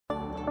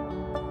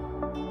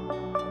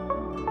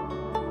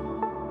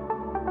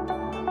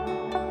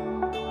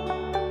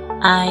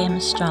I am a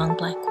strong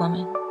black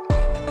woman,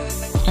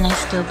 and I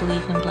still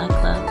believe in black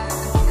love.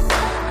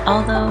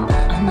 Although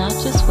I'm not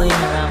just waiting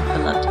around for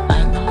love to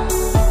find me,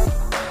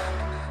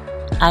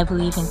 I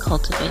believe in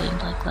cultivating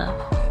black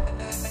love.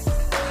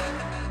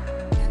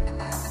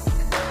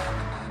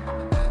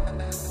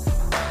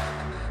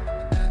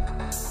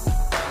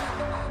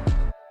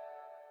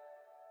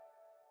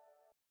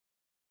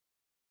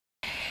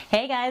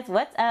 Hey guys,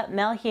 what's up?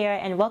 Mel here,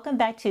 and welcome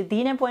back to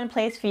the #1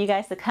 place for you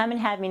guys to come and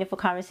have meaningful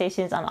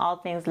conversations on all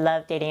things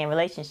love, dating, and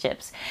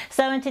relationships.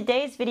 So in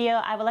today's video,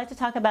 I would like to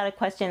talk about a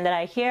question that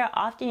I hear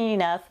often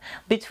enough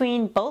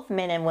between both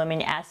men and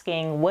women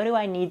asking, what do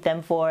I need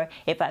them for?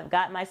 If I've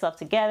got myself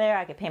together,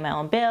 I could pay my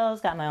own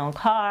bills, got my own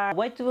car.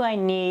 What do I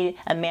need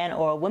a man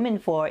or a woman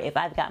for if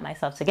I've got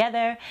myself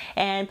together?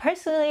 And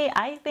personally,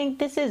 I think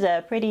this is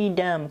a pretty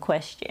dumb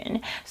question.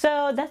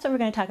 So that's what we're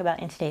going to talk about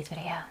in today's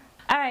video.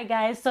 Alright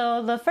guys,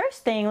 so the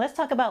first thing, let's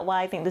talk about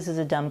why I think this is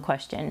a dumb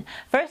question.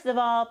 First of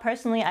all,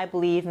 personally I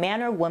believe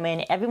man or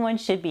woman, everyone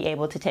should be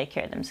able to take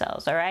care of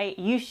themselves, alright?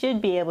 You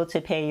should be able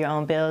to pay your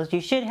own bills. You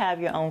should have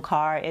your own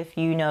car if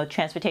you know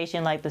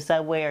transportation like the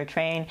subway or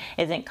train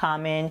isn't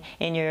common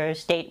in your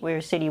state or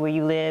city where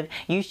you live.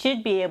 You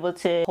should be able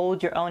to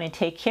hold your own and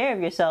take care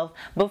of yourself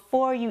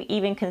before you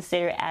even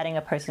consider adding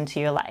a person to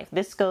your life.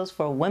 This goes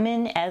for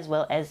women as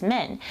well as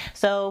men.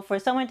 So for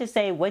someone to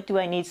say, what do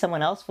I need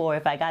someone else for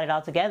if I got it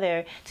all together?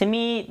 To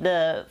me,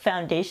 the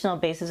foundational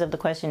basis of the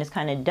question is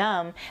kind of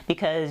dumb,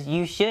 because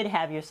you should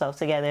have yourself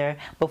together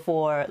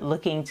before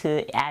looking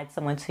to add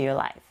someone to your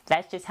life.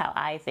 That's just how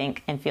I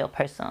think and feel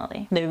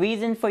personally. The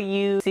reason for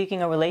you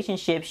seeking a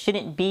relationship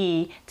shouldn't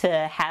be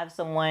to have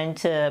someone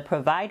to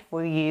provide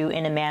for you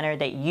in a manner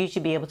that you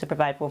should be able to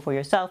provide for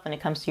yourself when it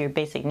comes to your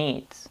basic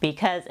needs.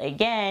 Because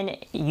again,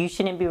 you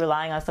shouldn't be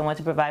relying on someone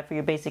to provide for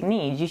your basic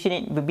needs. You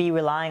shouldn't be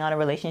relying on a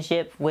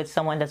relationship with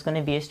someone that's going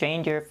to be a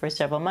stranger for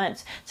several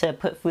months to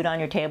put food on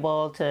your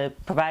table, to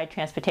provide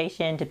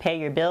transportation, to pay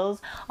your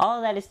bills. All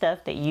of that is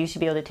stuff that you should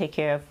be able to take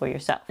care of for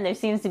yourself. And there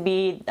seems to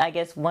be, I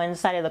guess, one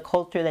side of the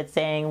culture that's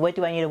saying, what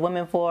do I need a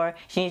woman for?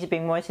 She needs to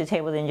bring more to the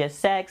table than just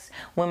sex.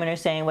 Women are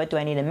saying, what do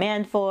I need a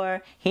man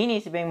for? He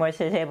needs to bring more to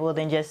the table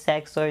than just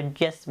sex or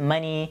just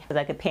money, because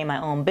I could pay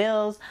my own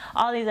bills.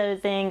 All these other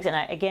things, and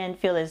I again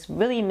feel it's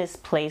really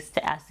misplaced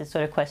to ask this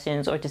sort of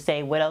questions, or to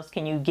say, what else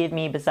can you give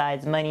me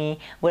besides money?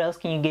 What else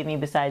can you give me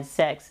besides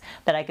sex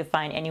that I could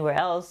find anywhere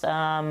else?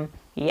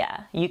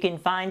 Yeah, you can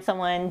find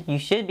someone, you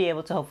should be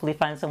able to hopefully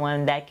find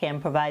someone that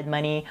can provide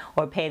money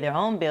or pay their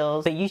own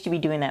bills, but you should be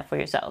doing that for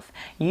yourself.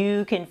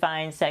 You can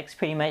find sex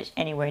pretty much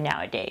anywhere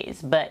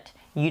nowadays, but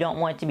you don't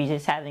want to be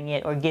just having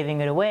it or giving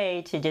it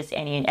away to just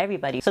any and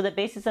everybody. So the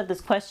basis of this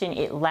question,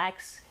 it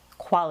lacks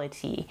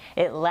quality.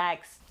 It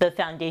lacks the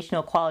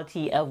foundational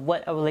quality of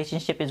what a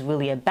relationship is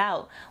really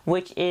about,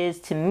 which is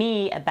to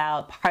me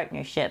about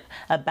partnership,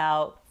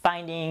 about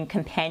finding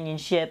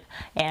companionship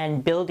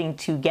and building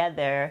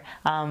together,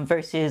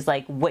 versus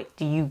like, what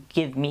do you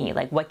give me?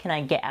 Like, what can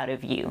I get out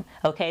of you?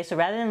 Okay, so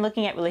rather than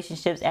looking at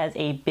relationships as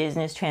a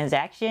business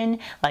transaction,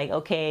 like,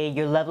 okay,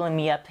 you're leveling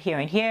me up here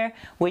and here,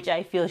 which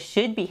I feel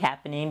should be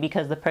happening,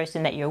 because the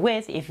person that you're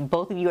with, if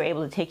both of you are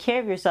able to take care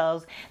of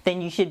yourselves,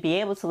 then you should be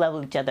able to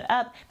level each other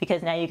up,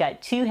 because now you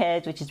got two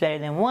heads, which is better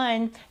than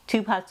one,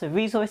 two pots of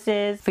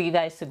resources for you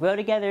guys to grow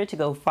together, to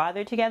go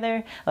farther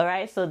together. All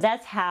right, so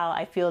that's how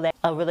I feel that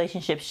a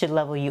relationship should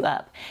level you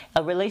up.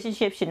 A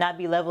relationship should not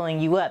be leveling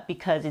you up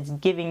because it's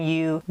giving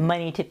you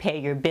money to pay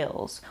your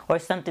bills, or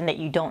something that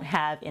you don't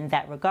have in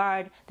that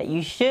regard, that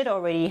you should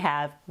already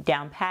have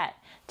down pat,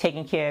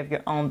 taking care of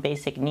your own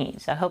basic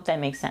needs. I hope that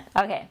makes sense.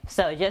 Okay,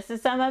 so just to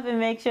sum up and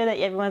make sure that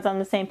everyone's on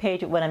the same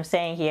page with what I'm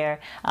saying here,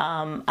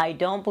 I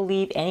don't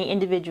believe any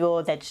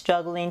individual that's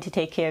struggling to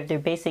take care of their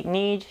basic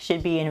needs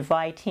should be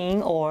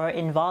inviting or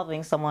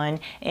involving someone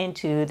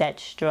into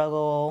that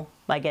struggle,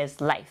 I guess,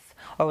 life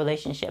or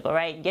relationship. All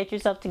right, get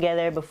yourself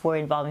together before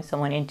involving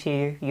someone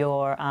into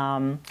your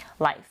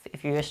life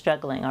if you're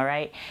struggling. All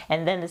right,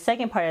 and then the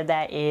second part of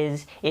that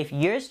is, if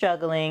you're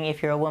struggling,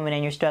 if you're a woman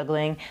and you're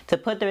struggling, to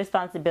put the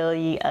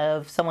responsibility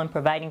of someone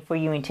providing for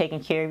you and taking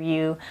care of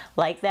you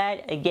like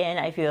that, again,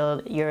 I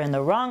feel you're in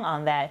the wrong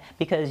on that,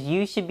 because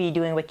you should be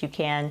doing what you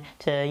can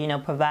to, you know,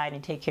 provide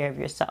and take care of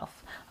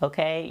yourself.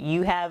 Okay,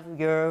 you have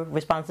your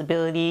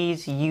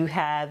responsibilities, you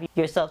have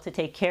yourself to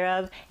take care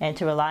of, and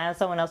to rely on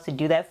someone else to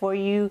do that for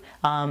you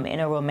in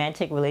a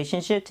romantic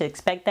relationship, to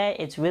expect that,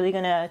 it's really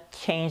going to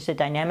change the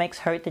dynamics,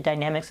 hurt the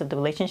dynamics of the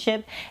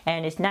relationship,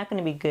 and it's not going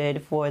to be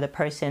good for the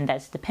person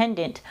that's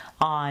dependent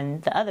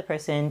on the other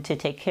person to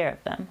take care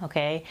of them.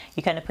 Okay,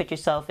 you kind of put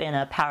yourself in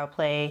a power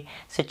play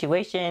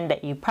situation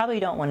that you probably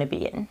don't want to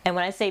be in. And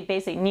when I say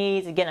basic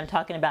needs, again, I'm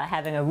talking about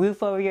having a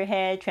roof over your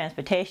head,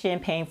 transportation,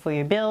 paying for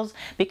your bills,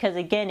 because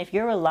again, if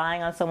you're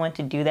relying on someone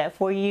to do that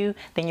for you,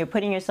 then you're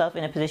putting yourself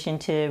in a position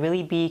to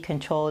really be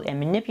controlled and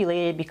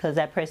manipulated, because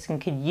that person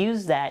could use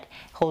use that,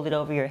 hold it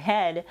over your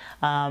head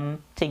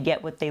to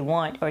get what they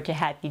want or to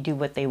have you do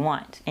what they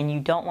want. And you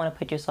don't want to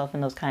put yourself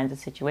in those kinds of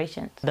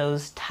situations,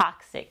 those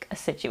toxic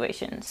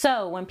situations.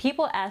 So when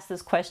people ask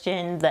this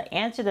question, the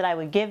answer that I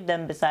would give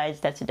them, besides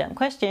that's a dumb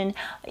question,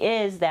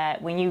 is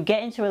that when you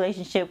get into a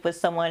relationship with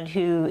someone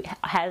who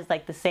has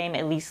like the same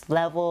at least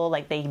level,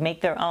 like they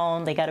make their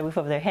own, they got a roof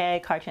over their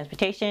head, car,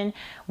 transportation,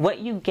 what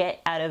you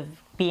get out of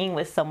being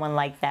with someone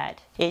like that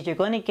is you're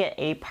going to get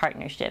a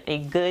partnership, a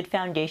good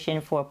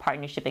foundation for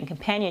partnership and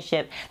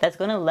companionship that's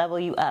going to level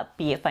you up,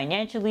 be it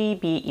financially,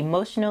 be it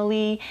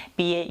emotionally,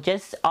 be it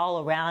just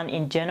all around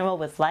in general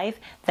with life.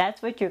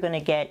 That's what you're going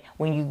to get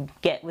when you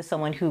get with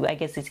someone who, I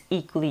guess, is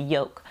equally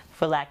yoked,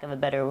 for lack of a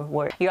better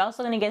word. You're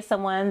also going to get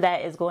someone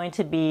that is going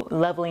to be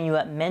leveling you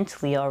up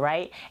mentally, all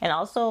right? And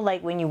also,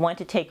 like, when you want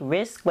to take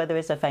risks, whether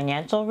it's a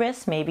financial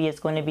risk, maybe it's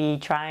going to be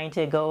trying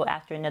to go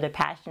after another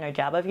passion or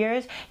job of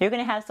yours, you're going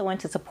to have someone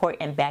to support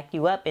and back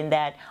you up in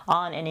that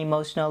on an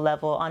emotional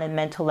level, on a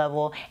mental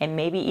level, and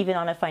maybe even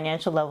on a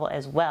financial level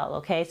as well,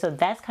 okay? So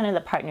that's kind of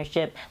the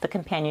partnership, the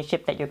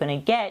companionship that you're going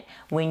to get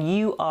when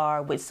you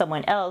are with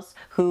someone else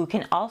who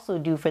can also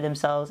do for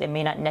themselves and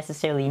may not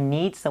necessarily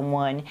need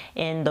someone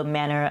in the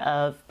manner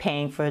of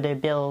paying for their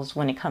bills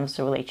when it comes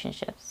to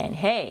relationships. And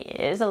hey,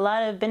 there's a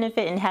lot of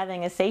benefit in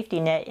having a safety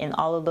net in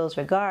all of those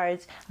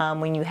regards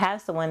when you have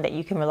someone that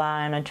you can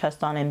rely on and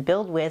trust on and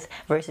build with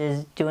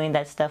versus doing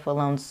that stuff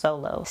alone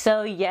solo.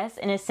 So yes,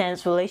 in a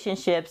sense,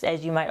 relationships,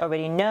 as you might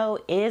already know,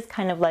 is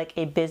kind of like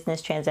a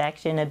business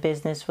transaction, a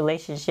business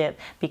relationship,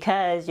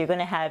 because you're going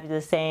to have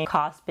the same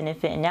cost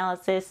benefit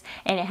analysis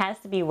and it has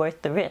to be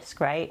worth the risk,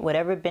 right?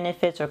 Whatever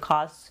benefits or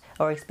costs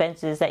or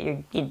expenses that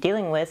you're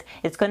dealing with,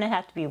 it's going to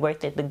have to be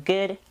worth it. The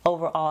good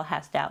overall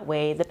has to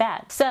outweigh the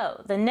bad.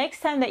 So the next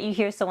time that you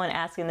hear someone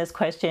asking this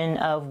question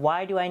of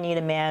why do I need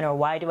a man or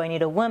why do I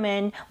need a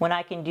woman when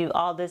I can do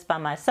all this by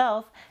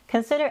myself,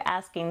 consider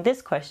asking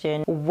this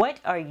question: what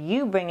are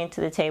you bringing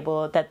to the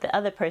table that the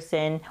other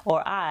person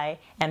or I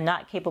am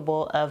not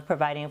capable of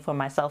providing for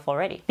myself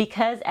already?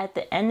 Because at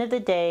the end of the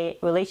day,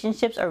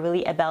 relationships are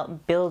really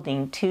about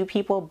building, two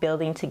people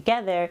building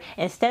together,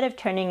 instead of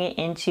turning it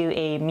into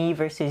a me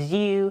versus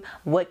you,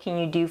 what can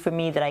you do for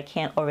me that I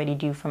can't already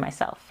do for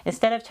myself?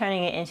 Instead of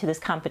turning it into this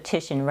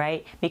competition,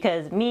 right?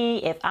 Because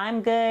me, if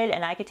I'm good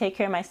and I can take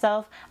care of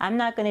myself, I'm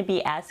not going to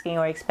be asking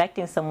or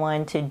expecting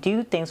someone to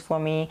do things for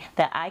me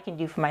that I can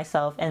do for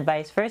myself, and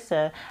vice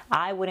versa.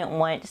 I wouldn't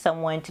want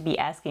someone to be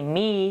asking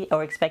me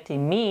or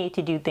expecting me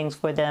to do things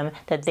for them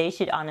that they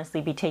should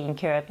honestly be taking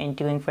care of and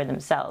doing for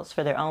themselves,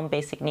 for their own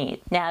basic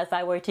needs. Now, if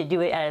I were to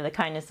do it out of the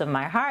kindness of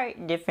my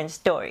heart, different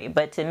story.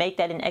 But to make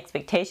that an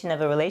expectation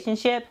of a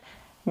relationship,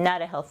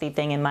 not a healthy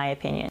thing in my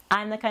opinion.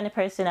 I'm the kind of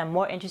person, I'm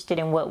more interested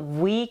in what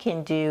we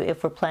can do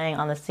if we're playing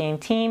on the same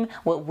team,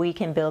 what we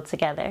can build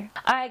together.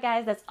 Alright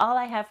guys, that's all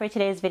I have for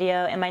today's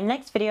video. In my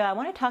next video, I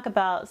want to talk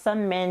about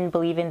some men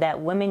believing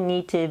that women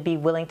need to be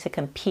willing to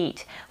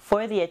compete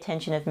for the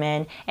attention of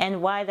men,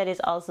 and why that is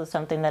also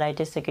something that I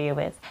disagree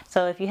with.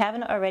 So if you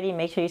haven't already,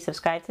 make sure you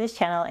subscribe to this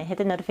channel and hit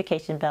the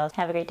notification bell.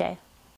 Have a great day.